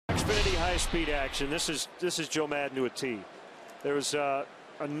high-speed action. This is Joe Maddon to a T. There was a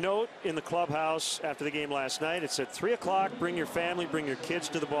note in the clubhouse after the game last night. It said 3 o'clock, bring your family, bring your kids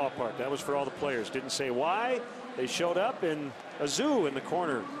to the ballpark. That was for all the players. Didn't say why. They showed up in a zoo in the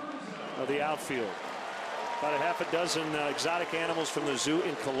corner of the outfield. About a half a dozen exotic animals from the zoo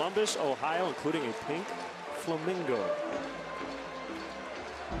in Columbus, Ohio, including a pink flamingo.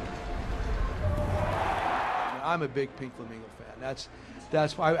 I'm a big pink flamingo fan.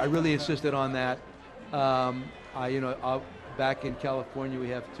 That's why I really insisted on that. Back in California, we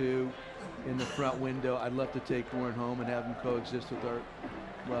have 2 in the front window. I'd love to take Warren home and have them coexist with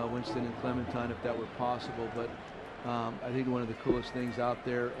our Winston and Clementine if that were possible. But I think one of the coolest things out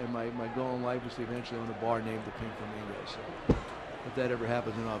there, and my goal in life is to eventually own a bar named the Pink Flamingo. So if that ever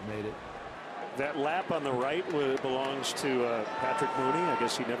happens, then I've made it. That lap on the right belongs to Patrick Mooney. I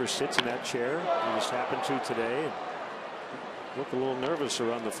guess he never sits in that chair. He just happened to today. And looked a little nervous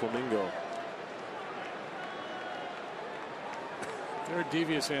around the flamingo. They're a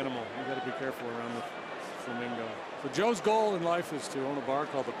devious animal. You got to be careful around the flamingo. So Joe's goal in life is to own a bar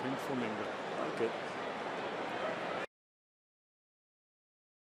called the Pink Flamingo. Okay.